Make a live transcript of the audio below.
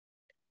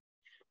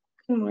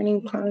Good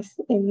morning, class.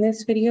 In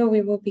this video,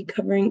 we will be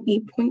covering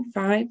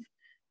 8.5,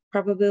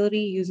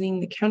 probability using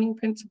the counting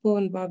principle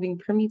involving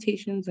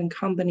permutations and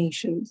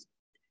combinations.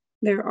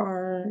 There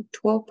are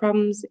 12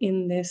 problems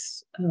in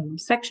this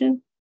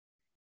section.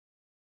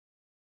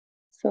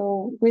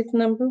 So with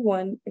number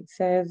 1, it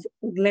says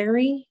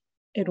Larry,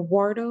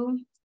 Eduardo,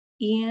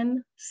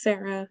 Ian,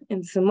 Sarah,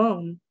 and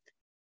Simone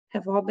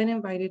have all been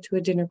invited to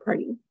a dinner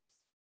party.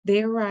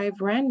 They arrive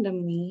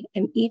randomly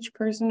and each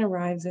person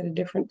arrives at a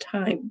different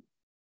time.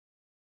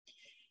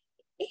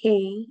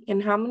 A,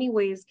 in how many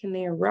ways can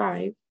they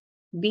arrive?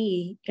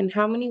 B, in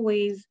how many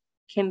ways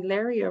can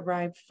Larry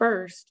arrive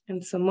first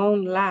and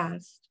Simone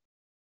last?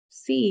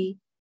 C,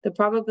 the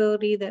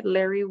probability that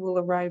Larry will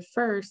arrive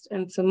first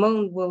and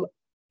Simone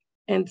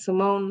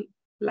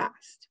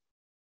last.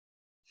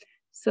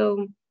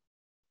 So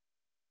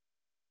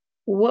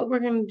what we're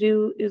going to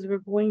do is we're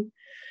going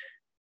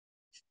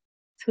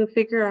to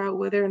figure out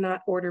whether or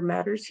not order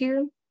matters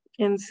here.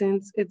 And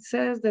since it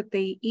says that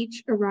they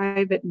each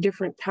arrive at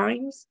different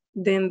times,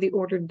 then the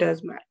order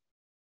does matter.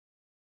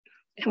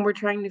 And we're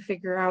trying to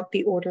figure out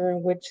the order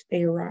in which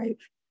they arrive.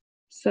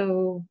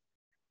 So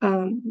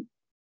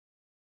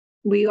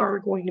we are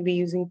going to be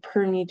using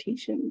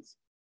permutations.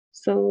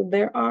 So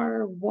there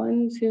are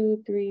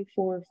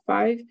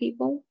 5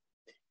 people,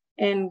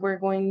 and we're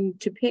going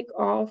to pick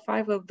all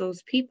 5 of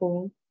those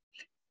people.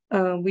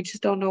 We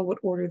just don't know what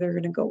order they're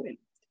going to go in.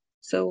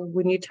 So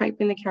when you type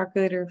in the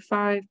calculator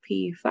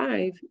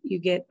 5P5, you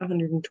get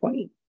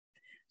 120.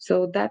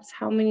 So that's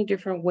how many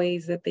different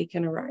ways that they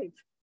can arrive.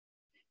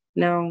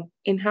 Now,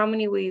 in how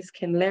many ways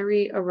can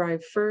Larry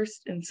arrive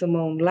first and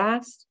Simone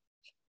last?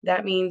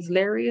 That means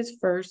Larry is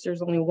first.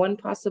 There's only one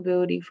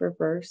possibility for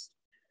first.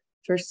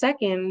 For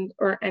second,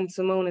 and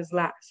Simone is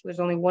last. There's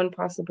only one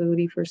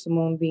possibility for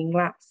Simone being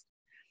last.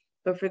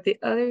 But for the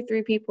other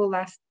 3 people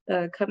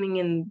coming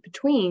in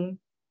between,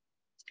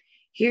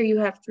 here you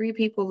have 3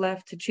 people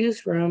left to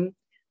choose from.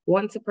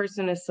 Once a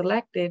person is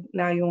selected,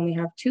 now you only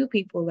have 2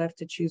 people left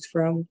to choose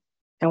from.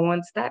 And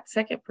once that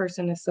second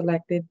person is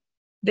selected,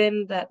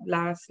 then that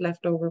last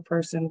leftover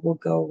person will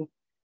go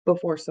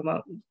before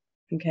Simone,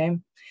 okay?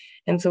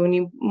 And so when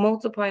you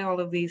multiply all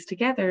of these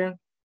together,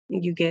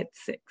 you get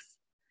 6.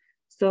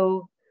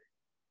 So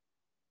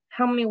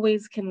how many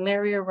ways can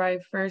Larry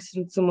arrive first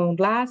and Simone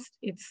last?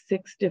 It's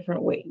 6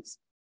 different ways.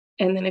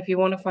 And then if you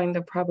want to find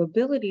the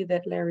probability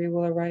that Larry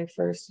will arrive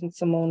first and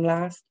Simone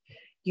last,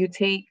 you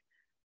take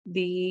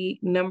the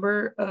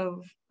number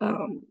of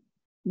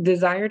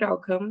desired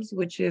outcomes,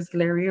 which is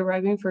Larry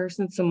arriving first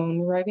and Simone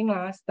arriving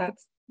last.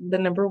 That's the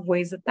number of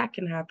ways that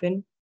can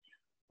happen,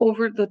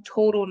 over the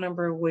total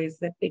number of ways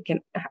that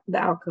the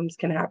outcomes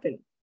can happen.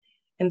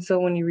 And so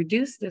when you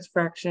reduce this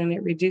fraction,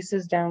 it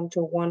reduces down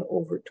to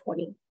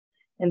 1/20.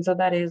 And so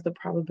that is the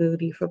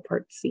probability for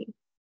part C.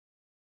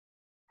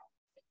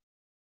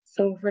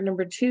 So for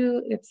number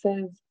 2, it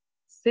says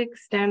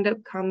 6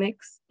 stand-up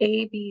comics,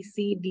 A, B,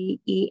 C, D,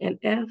 E, and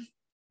F,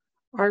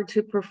 are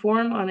to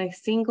perform on a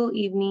single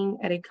evening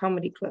at a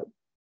comedy club.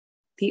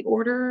 The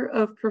order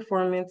of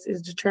performance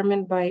is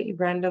determined by a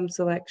random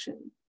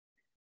selection.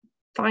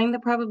 Find the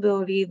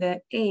probability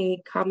that A,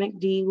 comic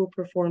D will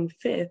perform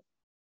 5th,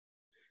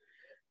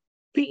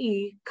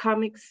 B,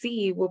 comic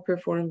C will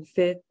perform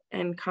 5th,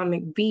 and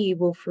comic B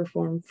will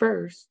perform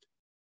 1st.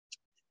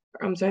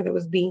 I'm sorry, that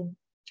was B.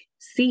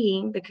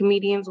 C, the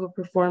comedians will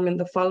perform in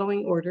the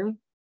following order: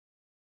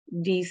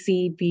 D,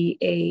 C, B,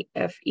 A,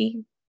 F,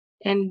 E.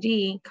 And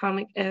D,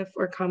 comic F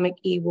or comic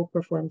E will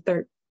perform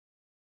 3rd.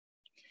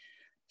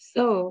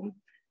 So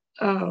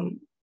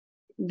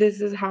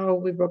this is how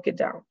we broke it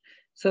down.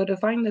 So to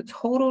find the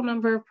total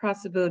number of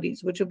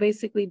possibilities, which will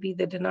basically be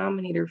the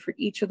denominator for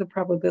each of the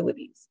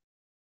probabilities,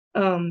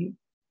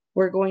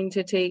 we're going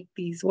to take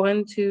these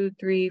 1, 2,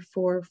 3,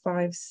 4,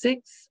 5,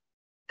 6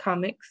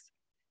 comics,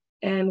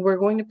 and we're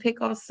going to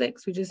pick all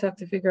 6. We just have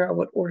to figure out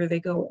what order they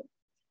go in.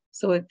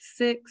 So it's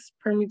 6,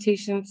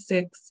 permutation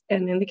 6,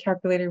 and in the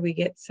calculator we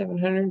get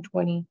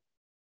 720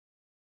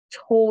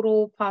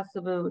 total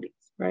possibilities,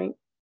 right?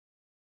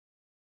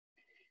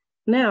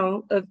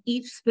 Now, of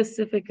each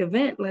specific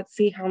event, let's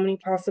see how many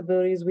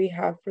possibilities we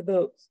have for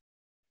those.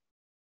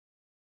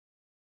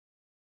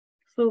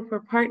 So for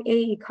part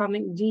A,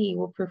 comic D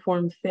will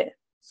perform 5th.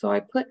 So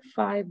I put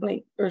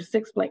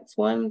 6 blanks,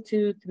 1,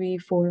 2, 3,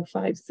 4,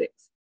 5,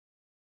 6.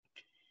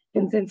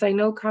 And since I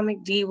know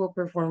comic D will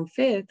perform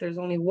 5th, there's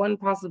only one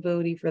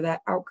possibility for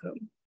that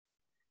outcome.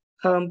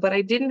 But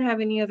I didn't have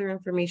any other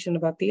information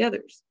about the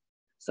others.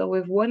 So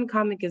if one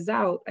comic is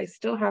out, I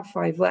still have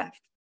 5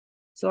 left.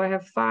 So I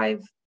have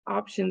 5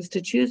 options to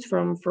choose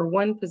from for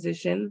one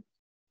position,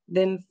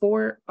 then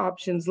 4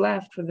 options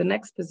left for the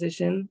next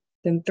position,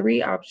 then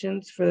 3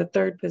 options for the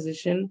 3rd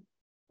position,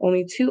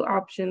 only 2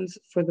 options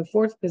for the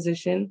 4th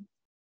position,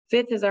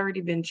 5th has already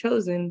been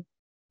chosen,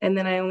 and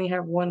then I only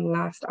have one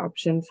last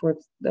option for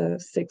the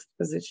 6th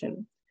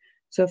position.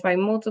 So if I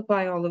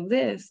multiply all of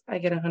this, I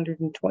get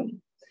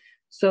 120.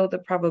 So the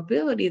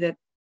probability that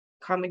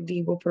comic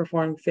D will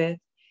perform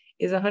 5th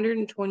is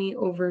 120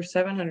 over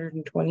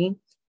 720,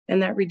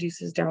 and that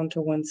reduces down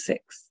to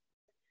 1/6.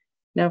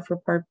 Now for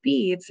part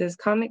B, it says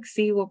comic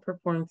C will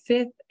perform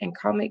fifth and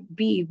comic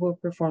B will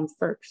perform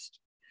first.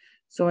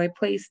 So I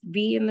placed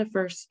B in the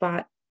first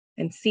spot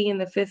and C in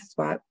the fifth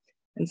spot.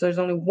 And so there's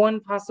only one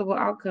possible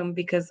outcome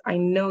because I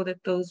know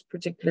that those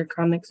particular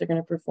comics are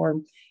going to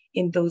perform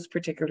in those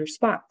particular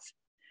spots.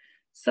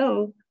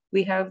 So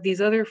we have these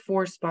other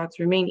 4 spots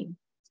remaining.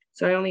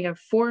 So I only have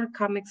 4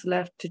 comics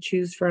left to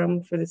choose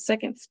from for the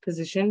second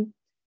position,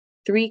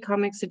 3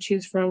 comics to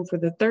choose from for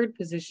the third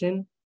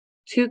position,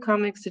 2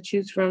 comics to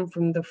choose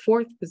from the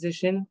fourth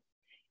position,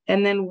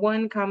 and then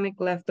 1 comic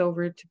left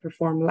over to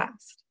perform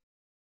last.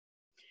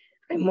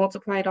 I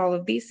multiplied all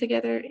of these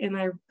together and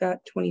I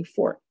got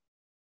 24.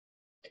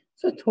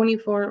 So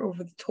 24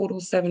 over the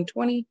total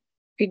 720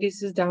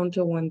 reduces down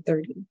to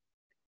 130.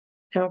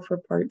 Now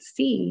for part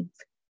C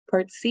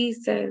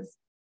says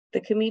the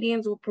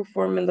comedians will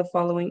perform in the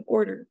following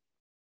order: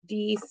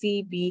 D,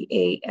 C, B,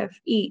 A, F,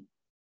 E.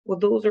 Well,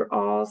 those are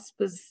all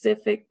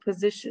specific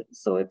positions.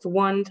 So it's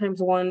 1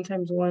 times 1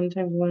 times 1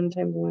 times 1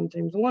 times 1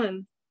 times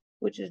 1,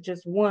 which is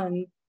just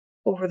 1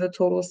 over the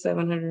total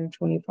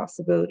 720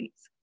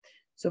 possibilities.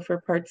 So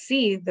for part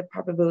C, the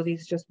probability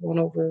is just 1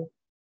 over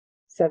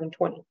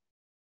 720.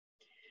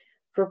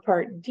 For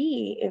part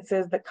D, it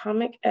says the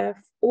comic F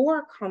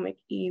or comic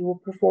E will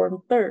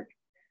perform third.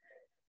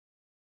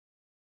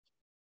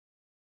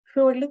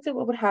 So I looked at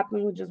what would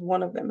happen with just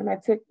one of them, and I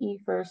took E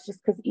first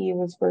just because E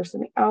was first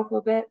in the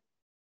alphabet.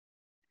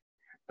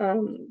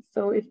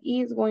 So if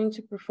E is going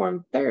to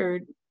perform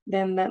third,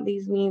 then that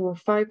leaves me with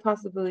 5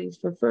 possibilities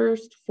for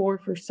first, 4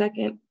 for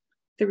second,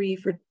 3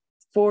 for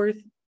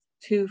fourth,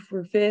 2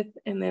 for fifth,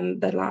 and then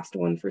the last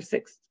one for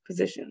sixth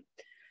position.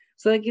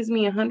 So that gives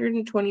me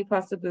 120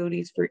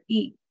 possibilities for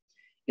E.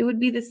 It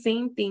would be the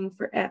same thing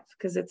for F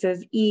because it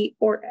says E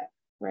or F,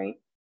 right?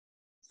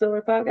 So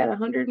if I've got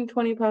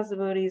 120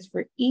 possibilities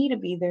for E to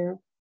be there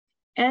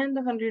and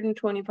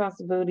 120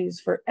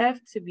 possibilities for F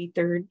to be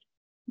third,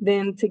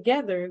 then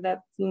together that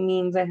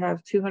means I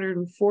have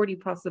 240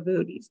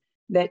 possibilities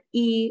that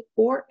E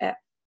or F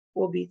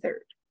will be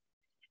third.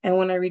 And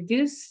when I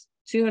reduce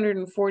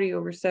 240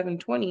 over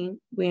 720,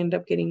 we end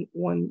up getting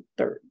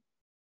 1/3.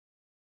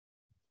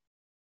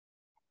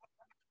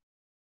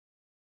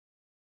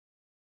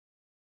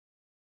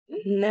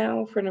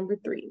 Now for number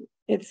 3,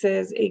 it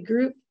says a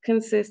group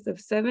consists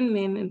of 7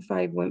 men and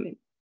 5 women.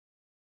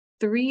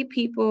 3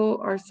 people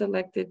are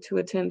selected to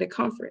attend a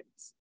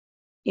conference.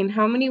 In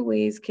how many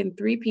ways can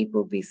 3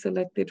 people be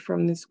selected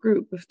from this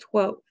group of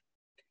 12?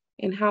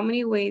 In how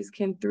many ways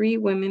can 3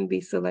 women be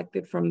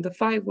selected from the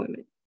 5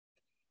 women?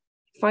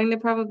 Find the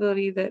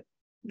probability that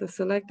the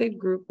selected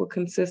group will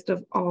consist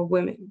of all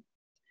women.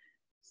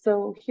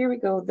 So here we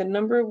go. The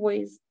number of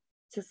ways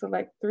to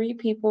select 3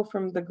 people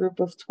from the group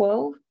of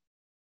 12.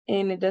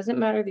 And it doesn't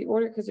matter the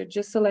order because they're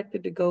just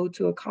selected to go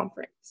to a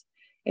conference.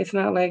 It's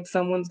not like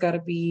someone's got to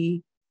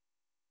be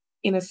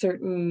in a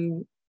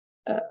certain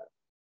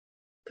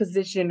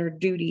position or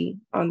duty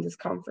on this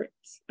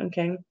conference,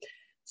 okay?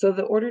 So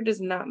the order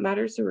does not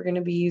matter, so we're going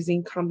to be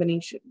using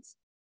combinations.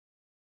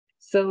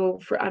 So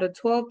for out of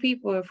 12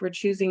 people, if we're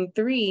choosing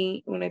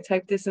 3, when I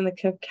type this in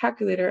the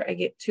calculator, I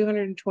get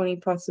 220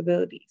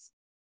 possibilities.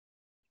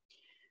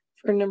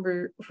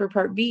 For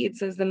part B, it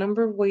says the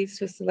number of ways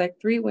to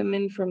select 3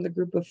 women from the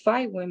group of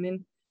 5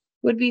 women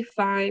would be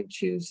 5,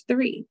 choose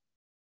 3.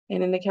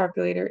 And in the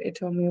calculator, it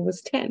told me it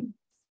was 10.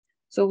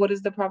 So what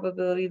is the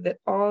probability that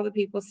all the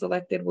people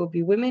selected will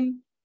be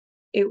women?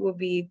 It will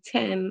be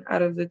 10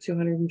 out of the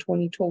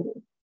 220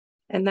 total.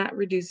 And that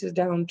reduces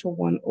down to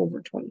 1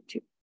 over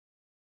 22.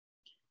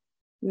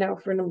 Now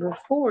for number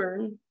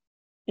 4,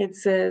 it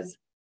says,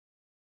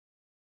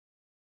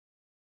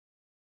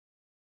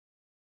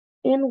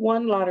 in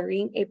one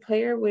lottery, a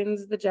player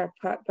wins the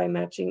jackpot by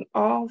matching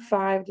all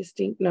 5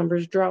 distinct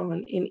numbers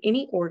drawn in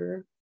any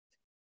order.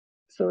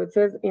 So it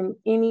says in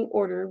any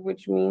order,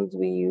 which means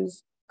we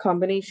use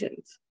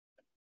combinations.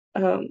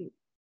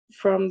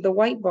 From the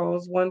white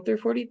balls, 1 through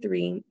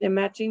 43, and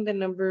matching the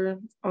number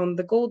on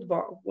the gold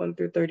ball, 1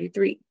 through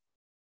 33.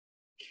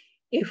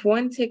 If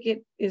 1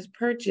 ticket is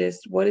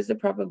purchased, what is the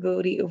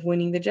probability of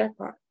winning the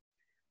jackpot?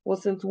 Well,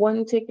 since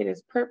 1 ticket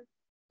is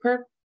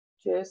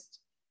purchased,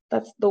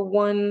 that's the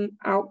one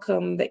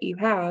outcome that you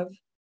have,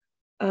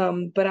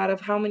 but out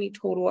of how many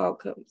total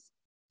outcomes?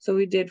 So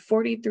we did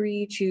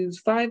 43 choose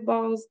 5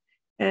 balls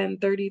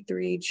and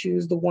 33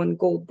 choose the 1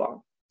 gold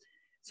ball.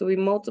 So we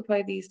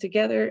multiply these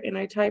together and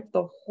I typed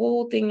the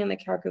whole thing in the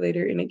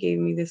calculator and it gave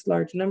me this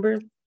large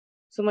number.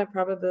 So my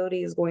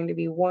probability is going to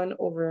be 1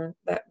 over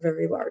that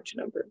very large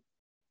number.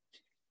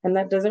 And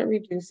that doesn't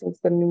reduce since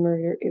the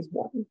numerator is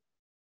 1.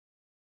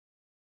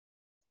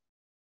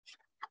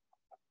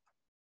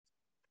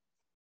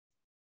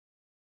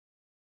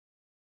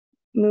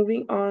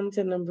 Moving on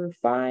to number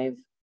 5.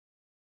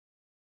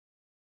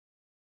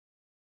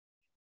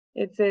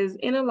 It says,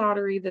 in a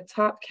lottery, the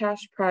top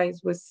cash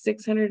prize was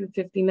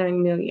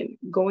 $659 million,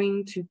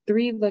 going to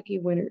 3 lucky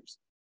winners.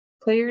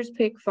 Players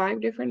pick 5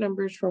 different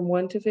numbers from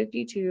 1 to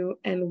 52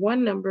 and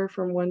 1 number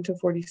from 1 to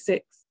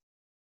 46.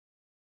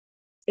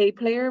 A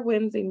player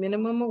wins a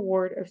minimum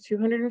award of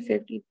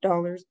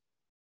 $250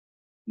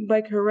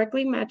 by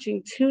correctly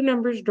matching two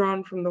numbers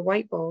drawn from the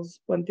white balls,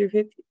 1 through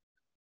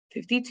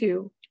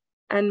 52,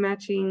 and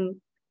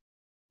matching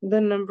the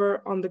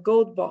number on the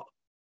gold ball,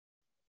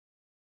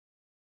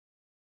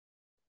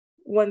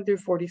 1 through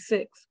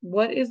 46.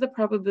 What is the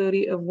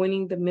probability of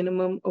winning the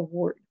minimum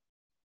award?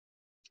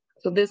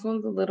 So this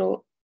one's a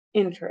little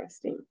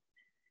interesting.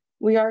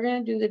 We are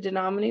going to do the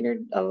denominator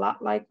a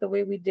lot like the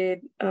way we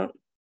did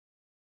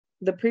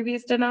the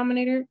previous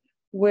denominator,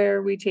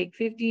 where we take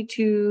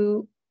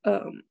 52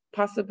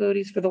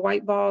 possibilities for the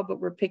white ball, but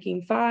we're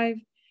picking 5,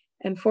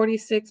 and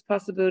 46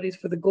 possibilities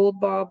for the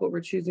gold ball, but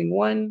we're choosing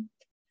 1.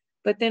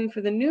 But then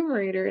for the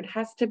numerator, it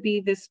has to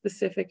be this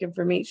specific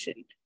information.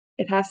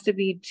 It has to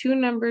be 2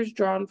 numbers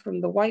drawn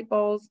from the white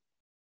balls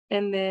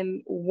and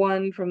then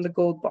 1 from the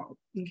gold ball,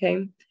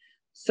 okay?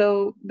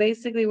 So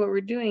basically what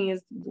we're doing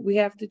is we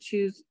have to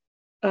choose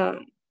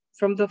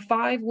from the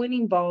 5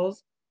 winning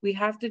balls, we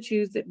have to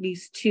choose at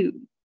least 2.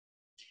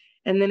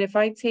 And then if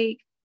I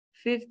take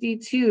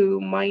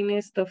 52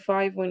 minus the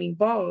 5 winning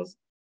balls,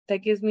 that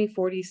gives me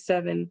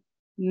 47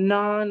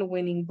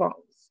 non-winning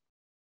balls.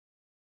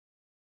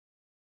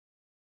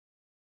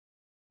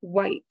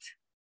 White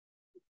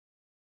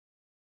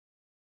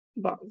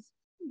balls,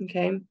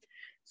 okay?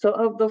 So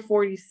of the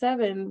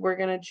 47, we're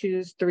gonna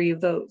choose 3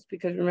 of those,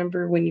 because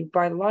remember, when you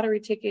buy the lottery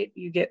ticket,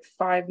 you get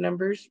 5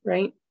 numbers,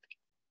 right?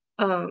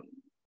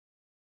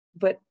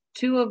 But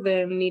 2 of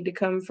them need to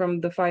come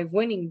from the 5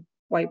 winning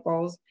white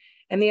balls,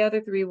 and the other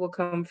 3 will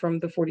come from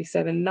the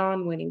 47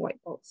 non-winning white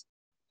balls.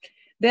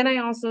 Then I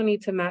also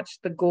need to match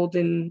the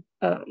golden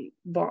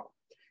ball.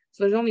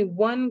 So there's only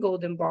 1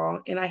 golden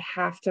ball, and I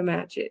have to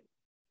match it.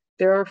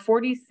 There are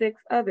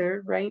 46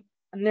 other, right?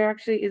 And there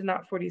actually is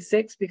not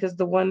 46, because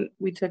the one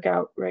we took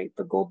out, right,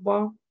 the gold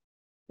ball,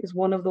 is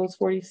one of those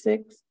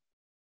 46.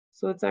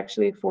 So it's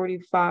actually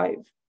 45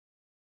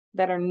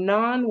 that are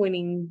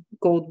non-winning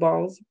gold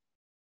balls,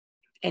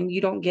 and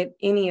you don't get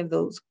any of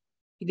those.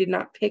 You did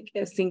not pick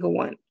a single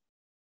one,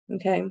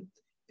 okay?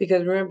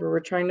 Because remember,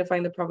 we're trying to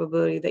find the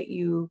probability that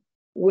you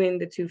win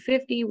the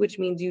 250, which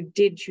means you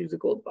did choose a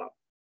gold ball,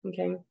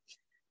 okay?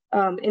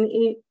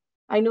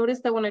 I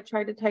noticed that when I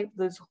tried to type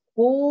this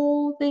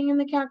whole thing in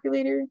the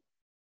calculator,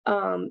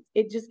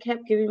 it just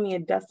kept giving me a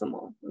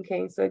decimal,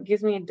 okay? So it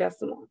gives me a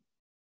decimal.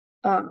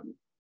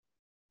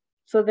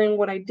 So then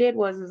what I did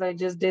was I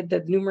just did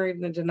the numerator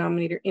and the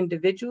denominator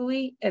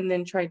individually and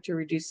then tried to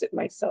reduce it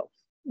myself,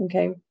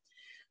 okay?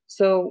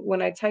 So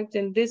when I typed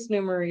in this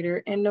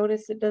numerator, and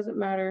notice it doesn't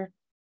matter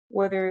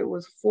whether it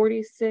was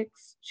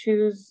 46,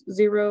 choose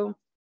 0,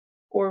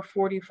 or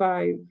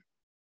 45,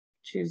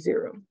 choose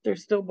 0. They're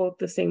still both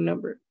the same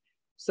number.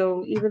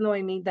 So even though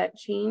I made that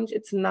change,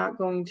 it's not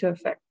going to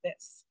affect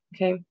this,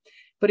 okay?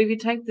 But if you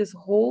type this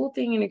whole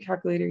thing in a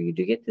calculator, you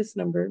do get this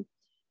number.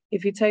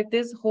 If you type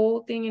this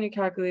whole thing in a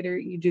calculator,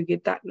 you do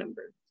get that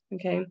number,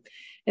 okay?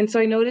 And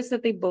so I noticed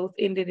that they both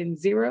ended in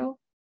 0.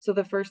 So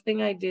the first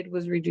thing I did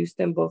was reduce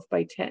them both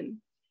by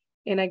 10.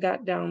 And I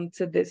got down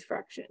to this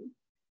fraction.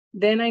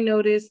 Then I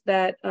noticed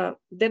that,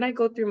 then I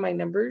go through my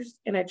numbers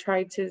and I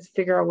try to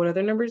figure out what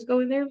other numbers go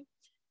in there.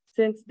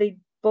 Since they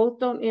both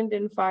don't end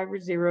in 5 or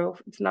 0,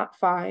 it's not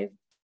 5.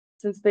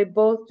 Since they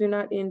both do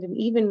not end in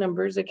even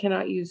numbers, I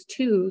cannot use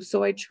 2.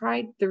 So I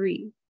tried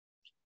 3.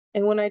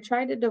 And when I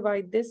tried to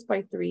divide this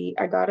by 3,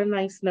 I got a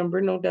nice number,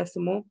 no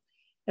decimal.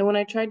 And when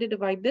I tried to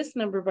divide this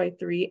number by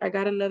 3, I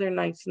got another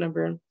nice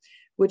number,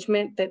 which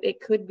meant that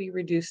it could be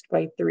reduced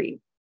by 3.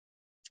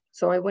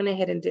 So I went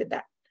ahead and did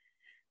that.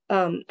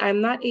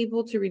 I'm not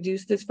able to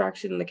reduce this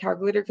fraction in the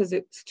calculator because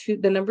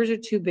the numbers are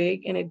too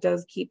big and it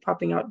does keep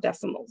popping out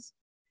decimals.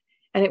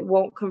 And it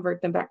won't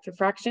convert them back to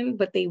fraction,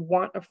 but they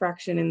want a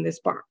fraction in this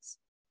box.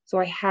 So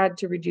I had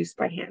to reduce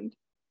by hand.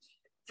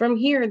 From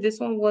here, this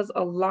one was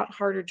a lot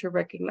harder to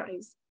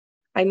recognize.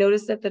 I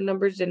noticed that the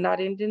numbers did not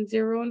end in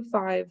 0 and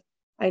 5.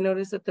 I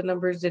noticed that the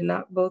numbers did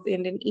not both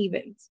end in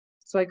evens.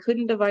 So I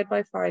couldn't divide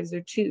by 5s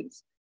or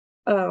 2s.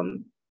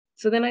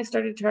 So then I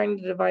started trying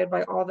to divide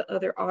by all the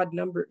other odd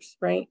numbers,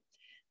 right?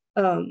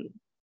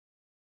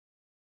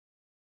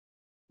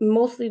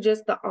 Mostly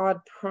just the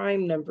odd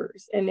prime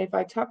numbers. And if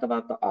I talk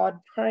about the odd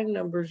prime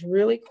numbers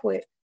really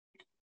quick,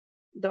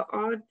 the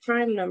odd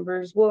prime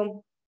numbers,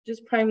 well,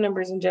 just prime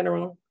numbers in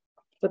general,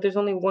 but there's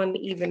only one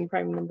even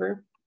prime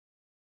number.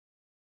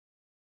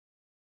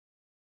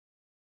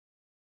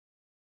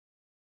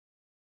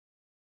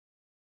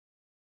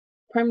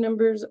 Prime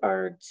numbers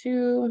are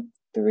 2,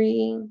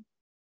 3,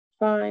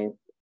 5,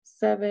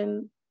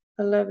 7,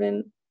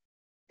 11,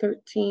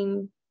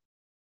 13,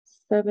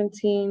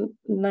 17,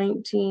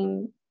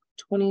 19,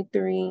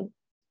 23,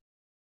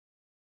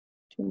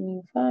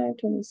 25,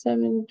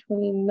 27,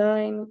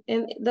 29,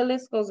 and the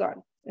list goes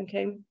on,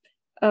 okay?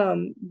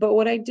 But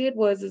what I did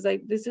was,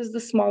 this is the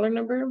smaller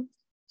number.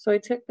 So I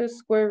took the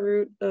square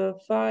root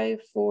of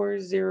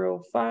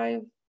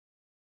 5405.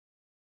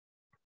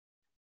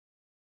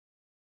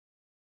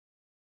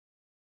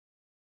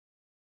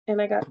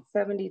 And I got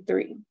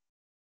 73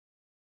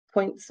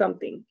 point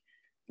something.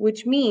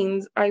 which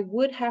means I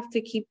would have to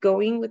keep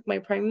going with my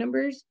prime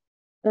numbers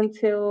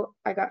until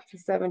I got to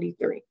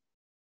 73.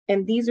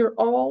 And these are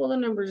all the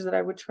numbers that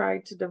I would try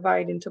to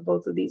divide into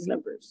both of these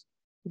numbers,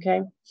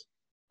 okay?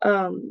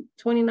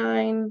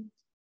 29,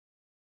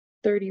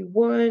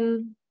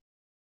 31,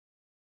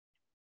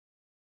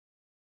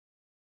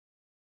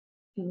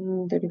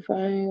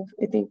 35,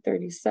 I think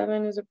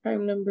 37 is a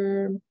prime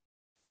number,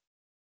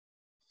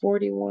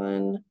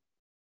 41,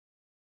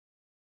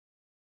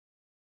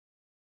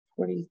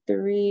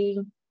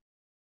 43,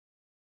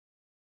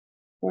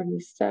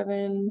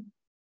 47,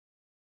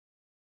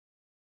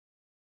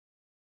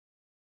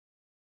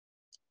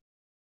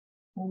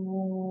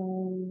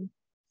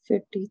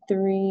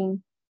 53,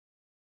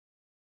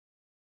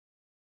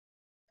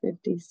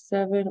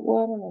 57,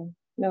 well, I don't know.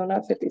 No,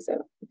 not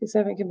 57.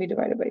 57 can be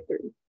divided by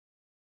 3.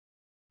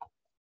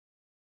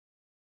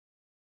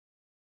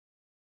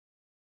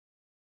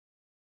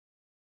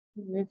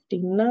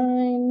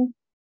 59,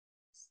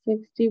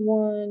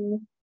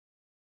 61,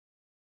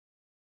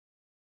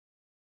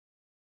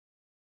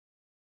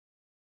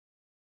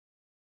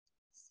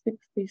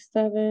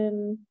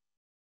 67,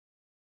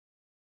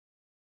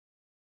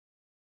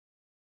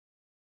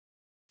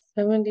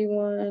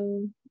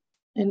 71,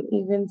 and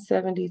even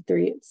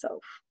 73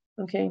 itself,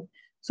 okay?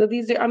 So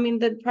these are, I mean,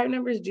 the prime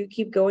numbers do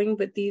keep going,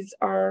 but these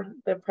are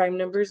the prime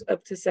numbers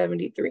up to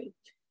 73.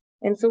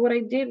 And so what I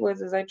did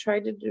was, I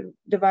tried to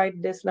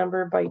divide this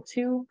number by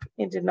 2.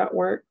 It did not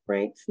work,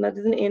 right? So that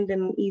doesn't end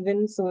in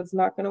even, so it's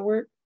not gonna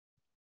work.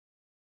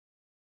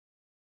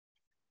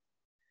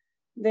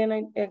 Then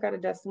I got a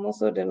decimal,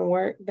 so it didn't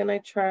work. Then I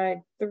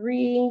tried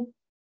 3.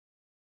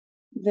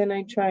 Then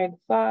I tried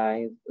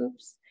 5,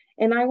 oops.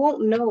 And I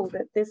won't know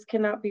that this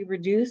cannot be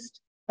reduced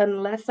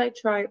unless I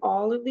try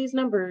all of these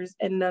numbers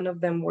and none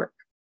of them work,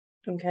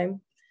 okay?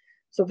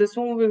 So this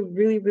one will be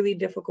really, really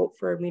difficult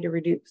for me to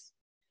reduce.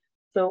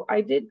 So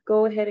I did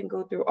go ahead and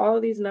go through all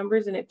of these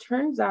numbers, and it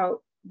turns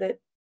out that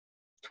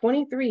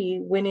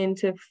 23 went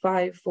into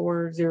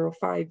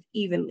 5405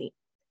 evenly.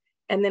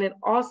 And then it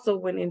also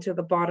went into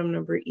the bottom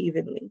number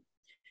evenly.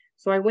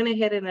 So I went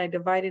ahead and I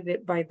divided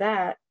it by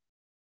that.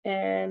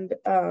 And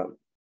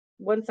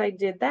once I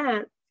did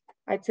that,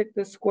 I took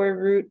the square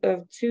root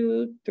of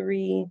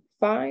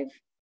 235.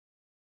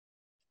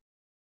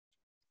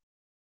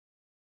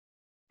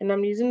 And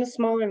I'm using the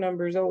smaller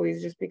numbers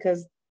always, just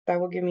because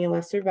that will give me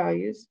lesser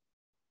values.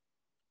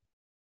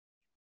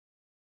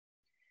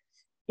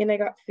 And I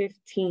got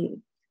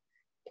 15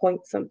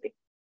 point something.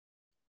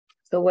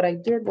 So what I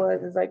did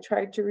was, I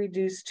tried to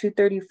reduce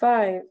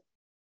 235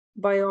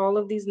 by all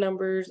of these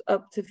numbers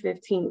up to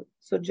 15.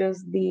 So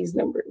just these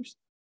numbers.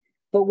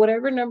 But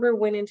whatever number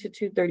went into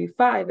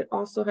 235, it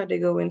also had to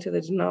go into the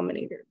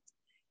denominator.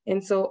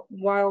 And so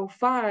while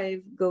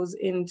 5 goes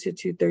into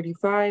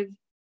 235,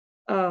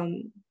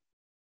 5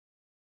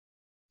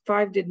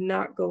 did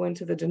not go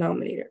into the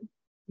denominator,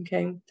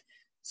 okay?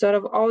 So out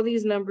of all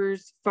these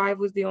numbers, 5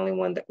 was the only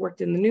one that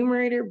worked in the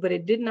numerator, but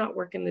it did not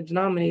work in the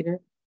denominator.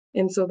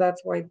 And so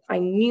that's why I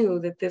knew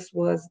that this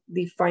was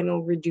the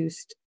final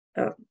reduced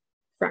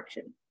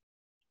fraction,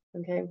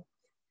 okay?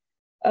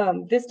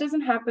 This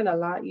doesn't happen a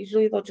lot.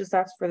 Usually they'll just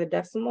ask for the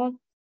decimal,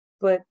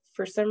 but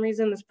for some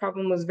reason, this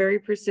problem was very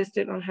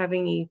persistent on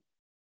having a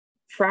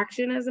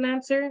fraction as an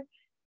answer.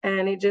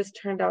 And it just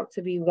turned out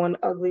to be one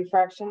ugly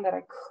fraction that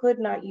I could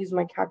not use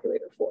my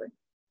calculator for.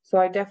 So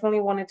I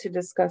definitely wanted to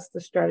discuss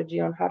the strategy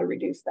on how to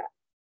reduce that.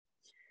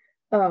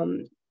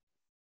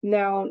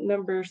 Now,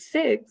 number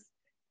 6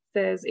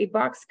 says a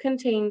box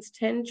contains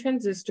 10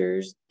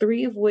 transistors,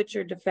 3 of which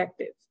are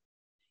defective.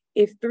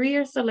 If 3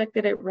 are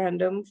selected at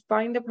random,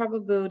 find the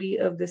probability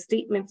of the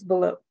statements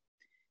below.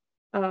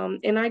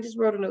 And I just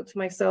wrote a note to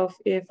myself,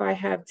 if I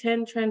have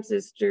 10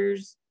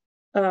 transistors,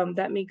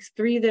 that makes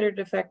 3 that are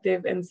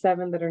defective and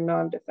 7 that are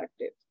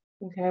non-defective,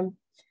 okay?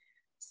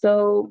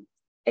 So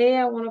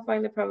I want to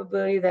find the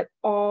probability that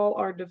all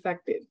are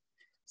defective.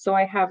 So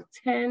I have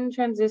 10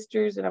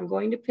 transistors and I'm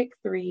going to pick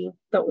 3.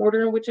 The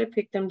order in which I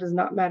pick them does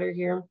not matter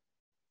here.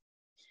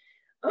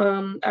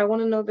 I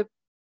want to know the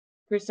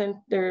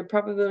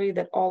probability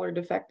that all are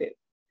defective,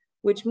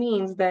 which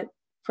means that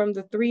from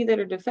the 3 that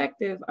are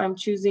defective, I'm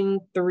choosing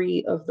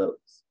 3 of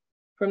those.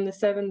 From the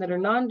 7 that are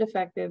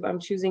non-defective, I'm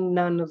choosing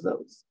none of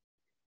those.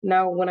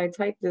 Now, when I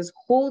type this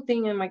whole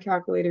thing in my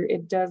calculator,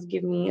 it does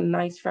give me a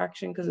nice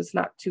fraction because it's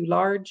not too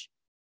large.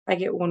 I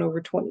get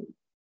 1/20.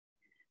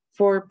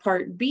 For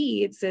part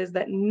B, it says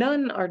that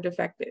none are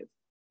defective.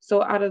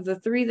 So out of the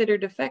 3 that are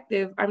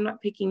defective, I'm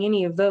not picking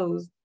any of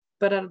those.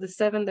 But out of the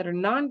 7 that are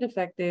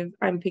non-defective,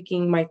 I'm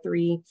picking my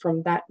 3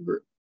 from that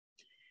group.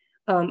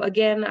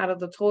 Again, out of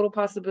the total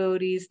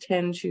possibilities,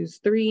 10 choose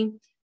 3.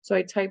 So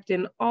I typed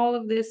in all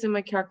of this in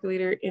my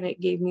calculator and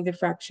it gave me the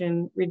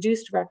fraction,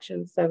 reduced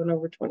fraction,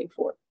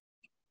 7/24.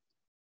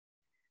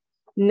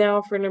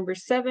 Now for number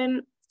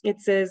 7, it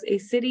says a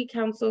city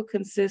council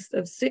consists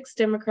of 6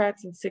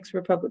 Democrats and 6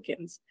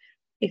 Republicans.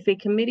 If a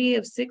committee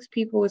of 6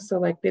 people is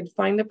selected,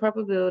 find the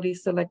probability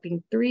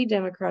selecting 3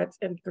 Democrats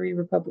and 3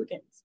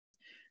 Republicans.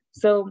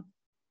 So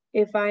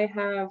if I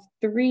have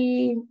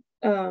 3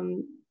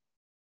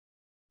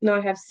 no,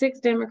 I have 6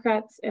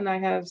 Democrats and I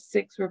have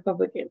 6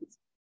 Republicans.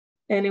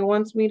 And it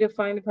wants me to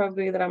find the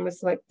probability that I'm gonna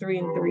select 3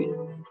 and 3.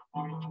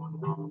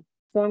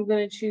 So I'm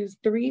gonna choose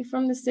 3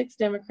 from the 6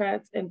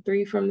 Democrats and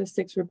 3 from the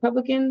 6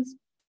 Republicans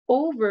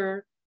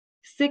over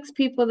 6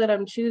 people that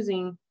I'm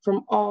choosing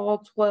from all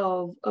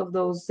 12 of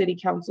those city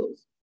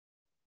councils.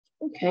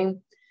 Okay,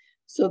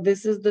 so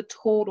this is the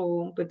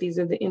total, but these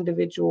are the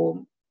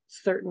individual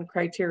certain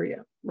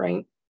criteria,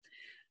 right?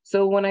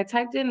 So when I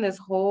typed in this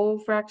whole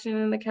fraction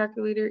in the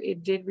calculator,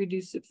 it did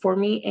reduce it for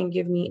me and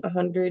give me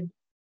 100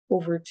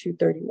 over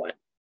 231.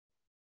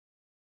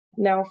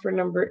 Now for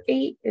number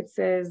 8, it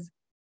says,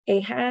 a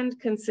hand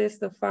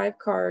consists of 5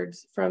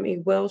 cards from a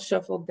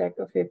well-shuffled deck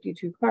of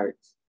 52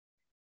 cards.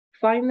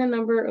 Find the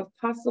number of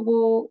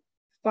possible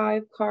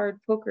 5-card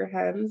poker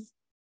hands.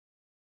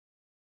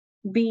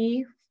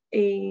 B,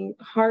 a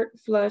heart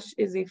flush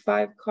is a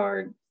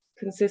 5-card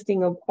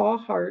consisting of all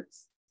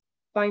hearts.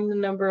 Find the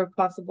number of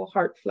possible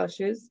heart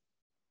flushes.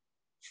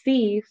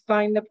 C,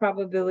 find the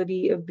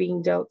probability of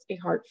being dealt a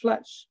heart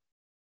flush.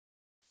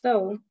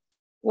 So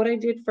what I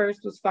did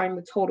first was find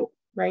the total,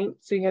 right?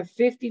 So you have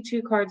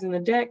 52 cards in the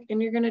deck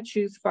and you're gonna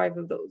choose 5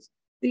 of those.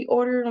 The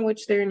order in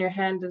which they're in your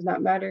hand does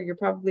not matter. You're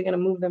probably gonna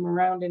move them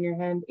around in your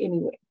hand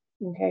anyway,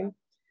 okay?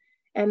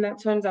 And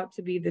that turns out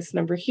to be this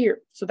number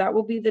here. So that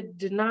will be the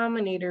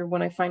denominator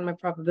when I find my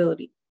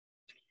probability.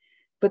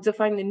 But to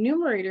find the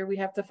numerator, we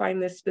have to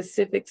find this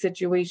specific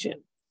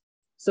situation.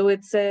 So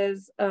it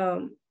says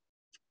a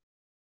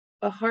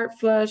heart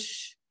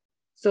flush.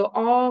 So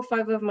all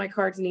 5 of my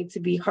cards need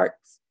to be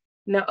hearts.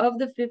 Now of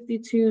the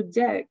 52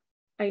 deck,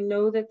 I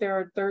know that there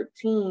are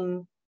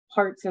 13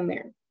 hearts in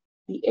there.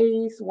 The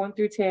ace, 1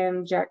 through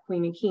 10, jack,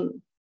 queen, and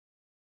king.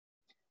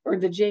 Or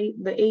the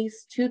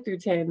ace, 2 through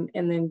 10,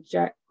 and then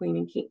jack, queen,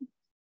 and king.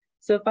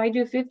 So if I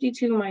do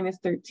 52 minus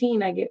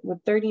 13, I get with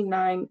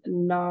 39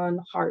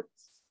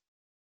 non-hearts,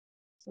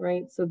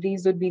 right? So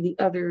these would be the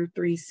other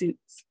 3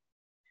 suits.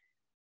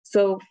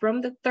 So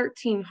from the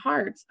 13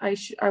 hearts, I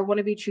want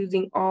to be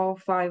choosing all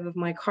 5 of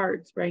my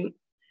cards, right?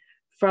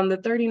 From the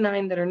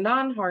 39 that are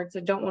non-hearts,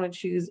 I don't want to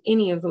choose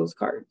any of those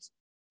cards.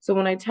 So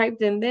when I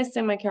typed in this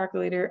in my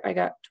calculator, I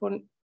got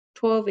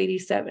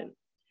 1287.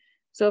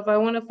 So if I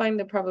want to find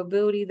the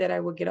probability that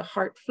I will get a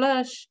heart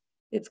flush,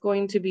 it's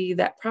going to be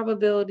that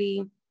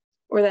probability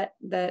or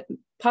that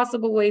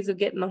possible ways of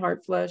getting the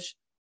heart flush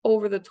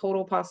over the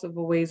total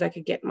possible ways I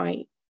could get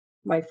my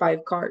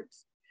 5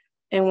 cards.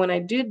 And when I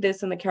did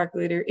this in the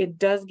calculator, it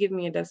does give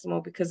me a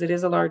decimal because it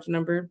is a large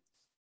number.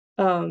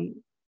 And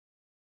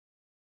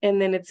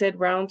then it said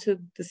round to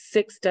the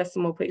 6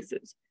 decimal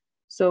places.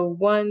 So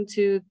 1,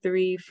 2,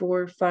 3,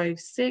 4, 5,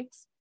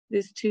 6.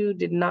 This 2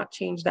 did not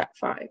change that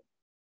 5.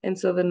 And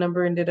so the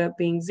number ended up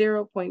being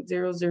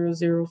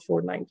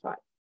 0.000495.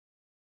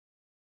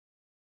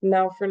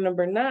 Now for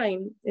number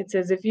 9, it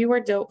says if you are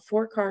dealt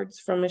 4 cards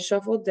from a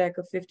shuffled deck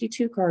of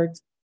 52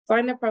 cards,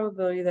 find the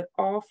probability that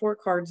all 4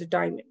 cards are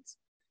diamonds.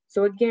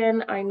 So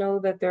again, I know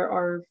that there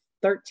are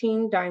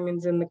 13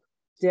 diamonds in the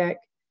deck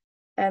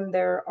and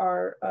there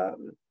are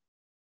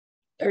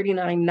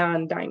 39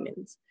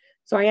 non-diamonds.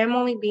 So I am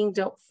only being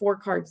dealt 4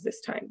 cards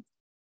this time,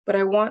 but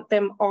I want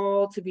them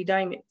all to be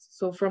diamonds.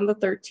 So from the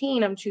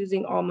 13, I'm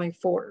choosing all my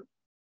 4,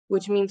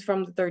 which means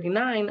from the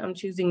 39, I'm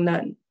choosing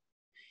none.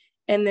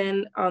 And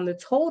then on the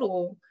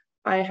total,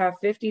 I have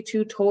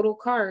 52 total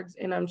cards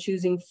and I'm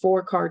choosing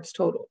 4 cards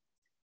total.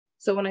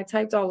 So when I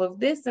typed all of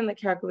this in the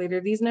calculator,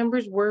 these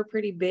numbers were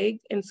pretty big.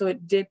 And so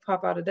it did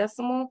pop out a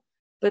decimal,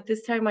 but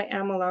this time I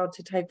am allowed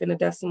to type in a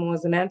decimal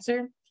as an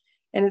answer.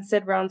 And it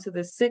said round to the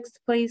 6th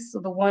place.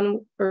 So the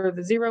 1 or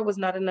the 0 was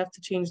not enough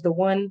to change the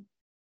 1.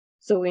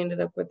 So we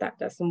ended up with that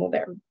decimal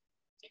there.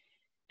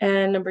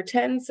 And number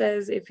 10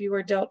 says, if you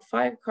are dealt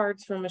 5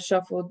 cards from a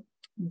shuffled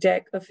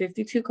deck of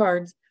 52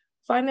 cards,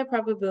 find the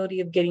probability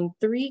of getting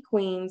 3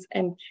 queens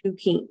and 2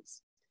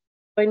 kings.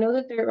 I know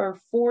that there are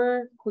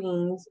 4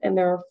 queens and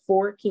there are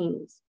 4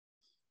 kings.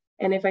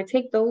 And if I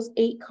take those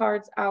 8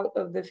 cards out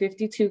of the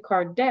 52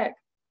 card deck,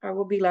 I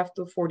will be left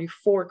with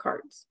 44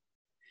 cards.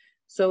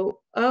 So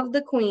of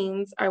the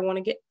queens, I want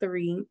to get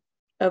 3.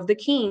 Of the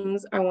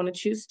kings, I want to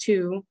choose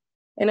 2.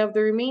 And of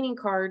the remaining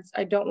cards,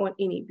 I don't want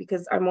any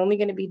because I'm only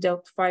going to be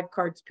dealt 5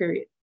 cards,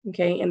 period.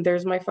 Okay, and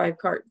there's my 5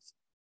 cards.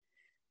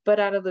 But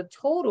out of the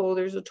total,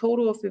 there's a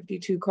total of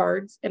 52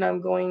 cards, and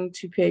I'm going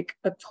to pick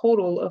a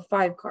total of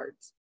 5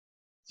 cards.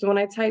 So when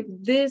I type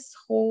this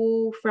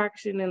whole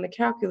fraction in the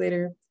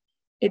calculator,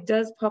 it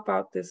does pop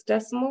out this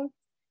decimal,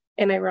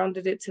 and I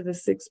rounded it to the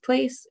 6th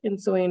place, and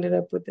so I ended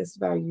up with this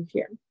value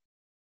here.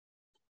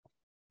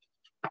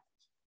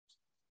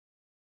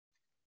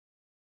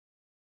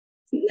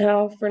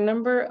 Now for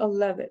number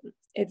 11,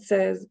 it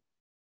says,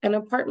 an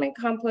apartment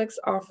complex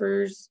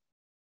offers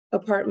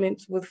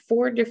apartments with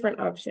 4 different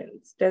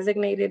options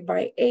designated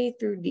by A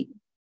through D.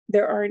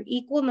 There are an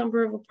equal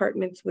number of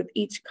apartments with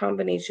each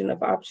combination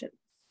of options.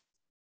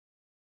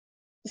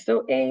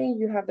 So A,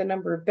 you have the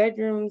number of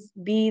bedrooms,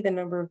 B, the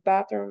number of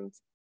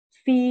bathrooms,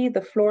 C,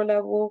 the floor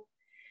level,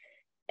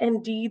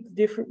 and D, the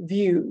different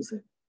views.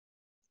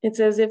 It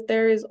says if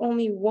there is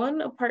only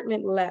one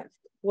apartment left,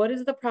 what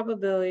is the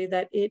probability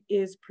that it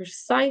is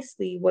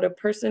precisely what a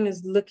person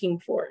is looking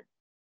for?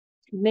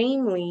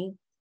 Namely,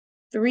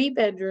 3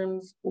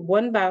 bedrooms,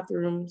 1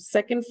 bathroom,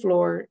 2nd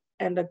floor,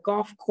 and a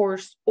golf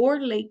course or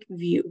lake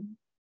view.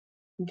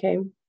 Okay.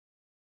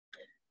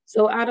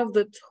 So out of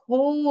the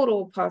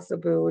total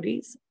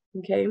possibilities,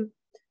 okay,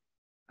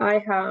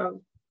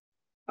 I'm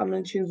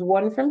going to choose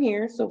 1 from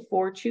here. So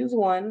 4, choose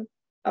 1.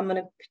 I'm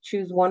going to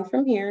choose 1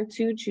 from here,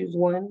 2, choose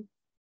 1.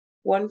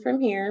 1 from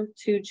here,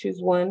 2,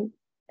 choose 1.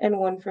 And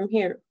 1 from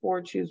here,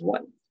 4, choose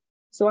 1.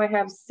 So I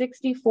have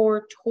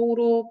 64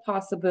 total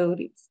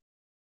possibilities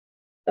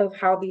of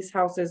how these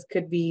houses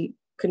could be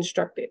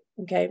constructed,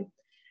 okay?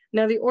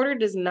 Now the order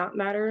does not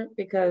matter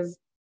because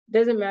it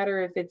doesn't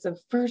matter if it's a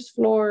 1st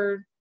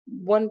floor,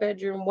 1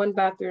 bedroom, 1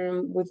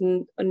 bathroom with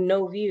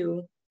no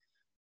view,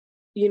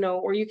 you know,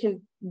 or you can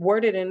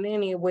word it in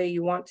any way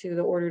you want to.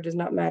 The order does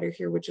not matter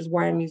here, which is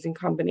why I'm using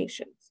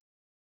combinations.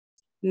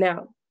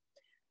 Now,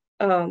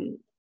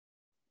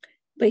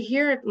 but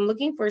here I'm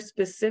looking for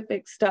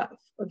specific stuff,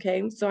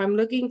 okay? So I'm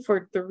looking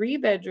for 3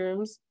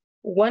 bedrooms,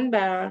 1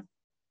 bath.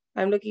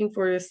 I'm looking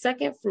for a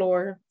 2nd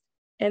floor,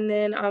 and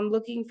then I'm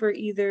looking for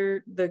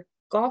either the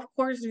golf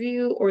course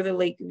view or the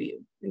lake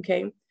view,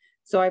 okay?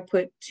 So I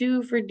put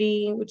 2 for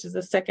D, which is the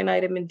 2nd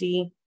item in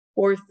D,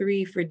 or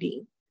 3 for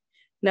D.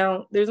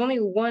 Now, there's only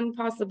one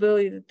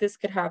possibility that this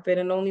could happen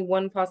and only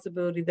one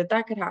possibility that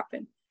that could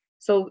happen.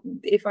 So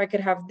if I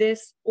could have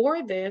this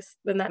or this,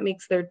 then that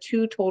makes there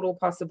 2 total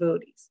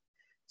possibilities.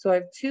 So I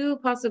have 2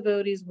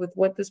 possibilities with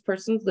what this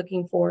person's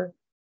looking for.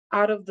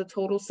 Out of the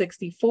total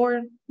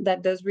 64,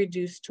 that does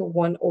reduce to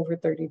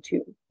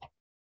 1/32.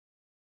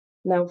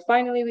 Now,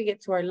 finally, we get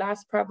to our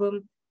last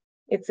problem.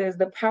 It says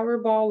the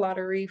Powerball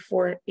lottery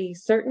for a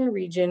certain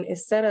region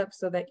is set up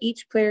so that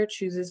each player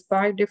chooses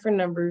 5 different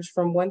numbers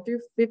from 1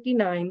 through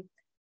 59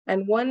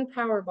 and 1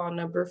 Powerball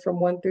number from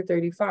 1 through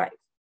 35.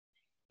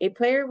 A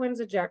player wins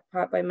a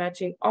jackpot by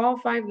matching all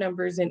 5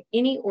 numbers in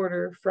any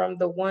order from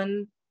the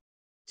 1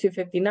 to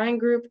 59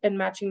 group and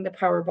matching the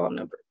Powerball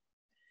number.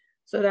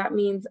 So that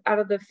means out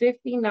of the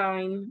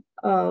 59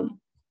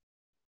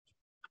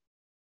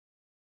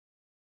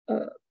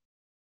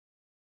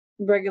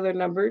 regular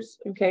numbers,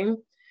 okay,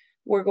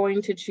 we're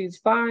going to choose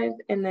 5.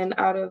 And then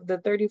out of the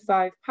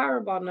 35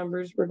 Powerball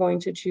numbers, we're going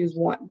to choose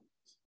 1.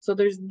 So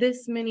there's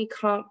this many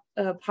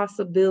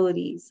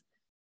possibilities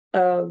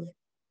of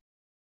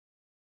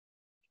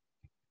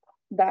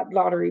that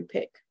lottery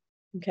pick,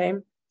 okay?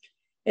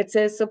 It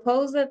says,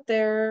 suppose that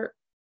there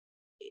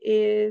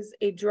is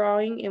a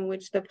drawing in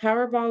which the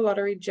Powerball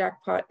lottery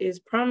jackpot is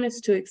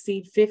promised to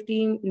exceed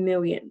 50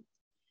 million.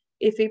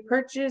 If a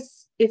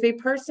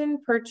person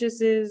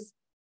purchases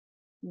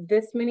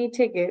this many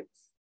tickets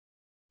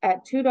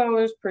at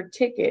 $2 per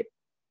ticket,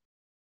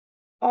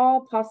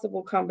 all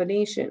possible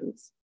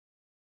combinations.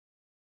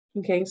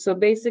 Okay, so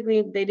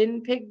basically they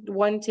didn't pick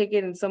one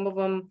ticket and some of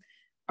them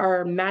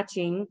are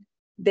matching.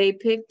 They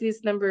picked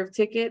this number of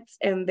tickets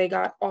and they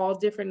got all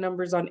different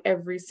numbers on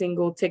every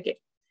single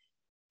ticket.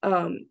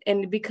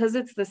 And because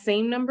it's the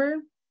same number,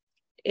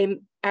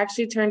 it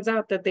actually turns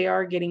out that they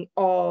are getting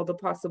all the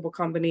possible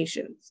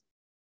combinations.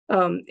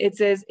 It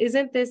says,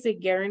 isn't this a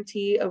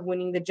guarantee of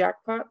winning the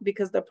jackpot?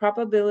 Because the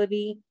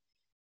probability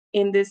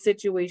in this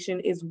situation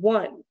is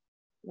 1.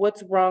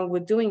 What's wrong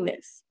with doing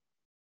this?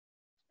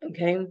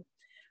 Okay.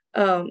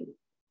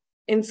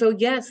 And so,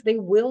 yes, they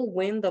will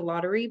win the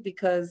lottery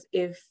because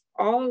if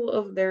all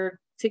of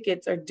their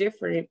tickets are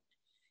different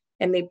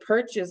and they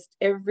purchased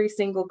every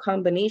single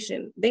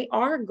combination, they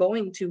are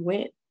going to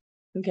win.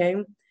 Okay.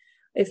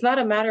 It's not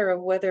a matter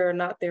of whether or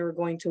not they were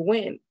going to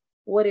win.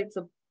 What is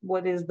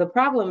the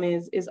problem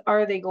is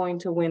are they going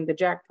to win the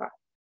jackpot?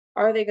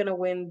 Are they going to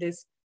win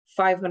this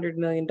 $500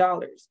 million?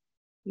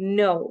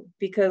 No,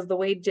 because the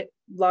way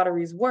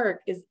lotteries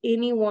work is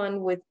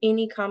anyone with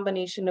any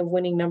combination of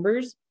winning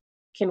numbers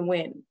can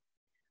win.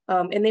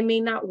 And they may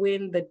not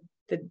win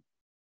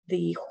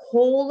the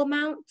whole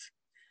amount,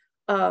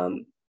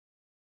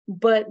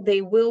 but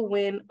they will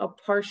win a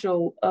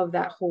partial of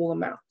that whole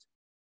amount.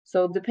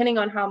 So depending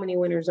on how many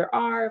winners there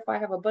are, if I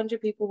have a bunch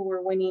of people who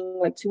are winning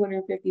like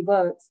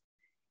 $250,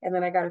 and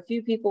then I got a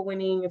few people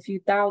winning a few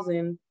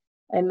thousand,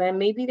 and then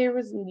maybe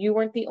you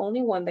weren't the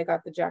only one that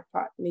got the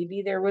jackpot.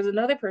 Maybe there was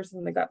another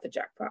person that got the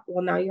jackpot.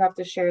 Well, now you have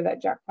to share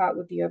that jackpot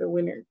with the other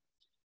winner.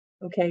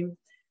 Okay,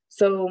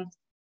 so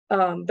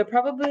the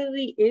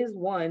probability is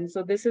 1.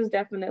 So this is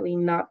definitely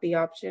not the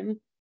option.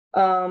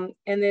 And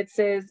it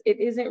says it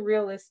isn't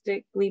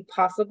realistically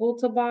possible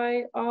to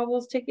buy all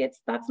those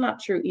tickets. That's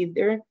not true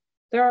either.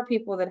 There are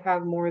people that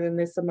have more than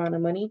this amount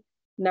of money.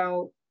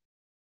 Now,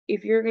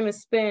 if you're going to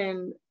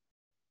spend,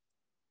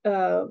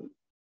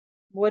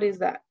 what is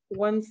that?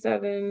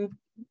 1.7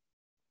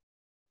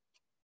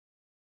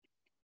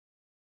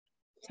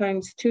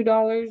 times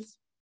 $2.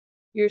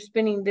 You're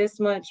spending this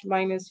much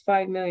minus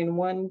 5 million.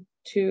 1,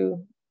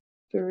 2,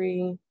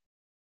 3,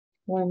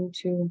 1,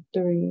 2,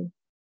 3,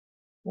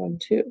 1,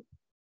 2.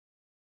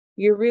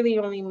 You're really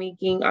only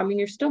making, I mean,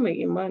 you're still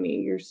making money.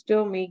 You're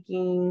still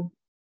making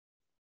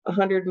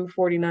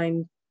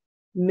 149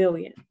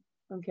 million.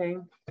 Okay.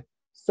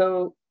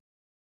 So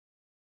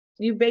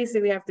you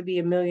basically have to be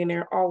a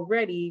millionaire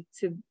already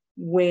to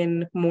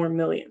win more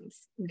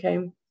millions. Okay.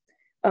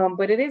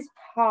 But it is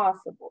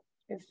possible.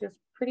 It's just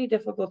pretty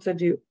difficult to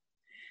do.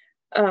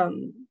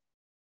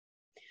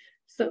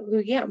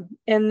 So yeah,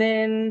 and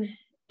then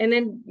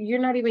you're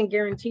not even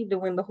guaranteed to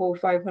win the whole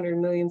 500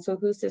 million. So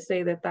who's to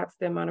say that that's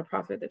the amount of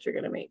profit that you're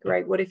going to make,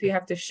 right? What if you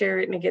have to share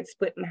it and it gets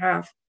split in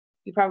half?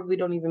 You probably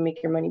don't even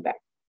make your money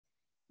back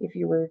if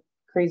you were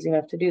crazy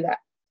enough to do that.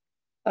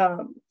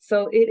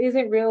 So it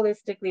isn't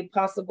realistically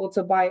possible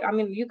to buy. I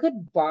mean, you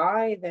could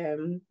buy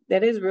them.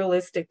 That is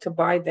realistic to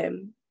buy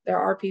them. There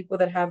are people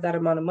that have that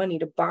amount of money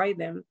to buy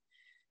them,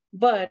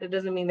 but it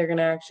doesn't mean they're going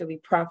to actually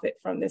profit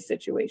from this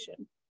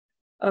situation.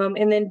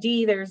 And then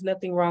D, there's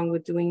nothing wrong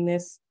with doing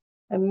this.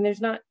 I mean,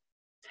 there's not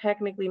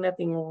technically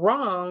nothing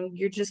wrong.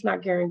 You're just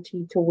not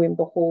guaranteed to win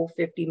the whole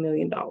 $50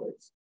 million.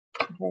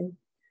 Okay.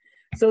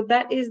 So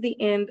that is the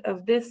end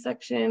of this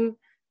section.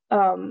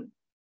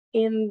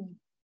 In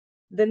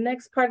the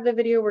next part of the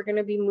video, we're going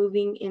to be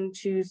moving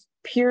into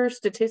pure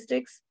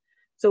statistics.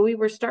 So we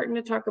were starting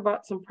to talk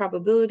about some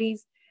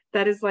probabilities.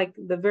 That is like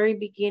the very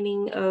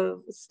beginning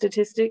of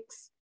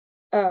statistics.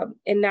 And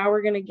now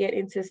we're going to get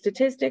into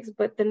statistics,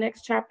 but the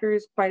next chapter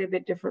is quite a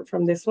bit different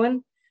from this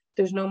one.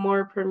 There's no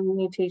more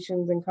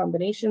permutations and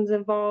combinations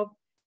involved.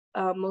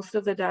 Most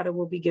of the data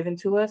will be given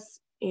to us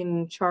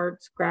in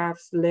charts,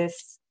 graphs,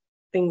 lists,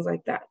 things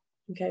like that.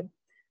 Okay.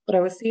 But I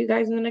will see you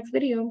guys in the next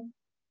video.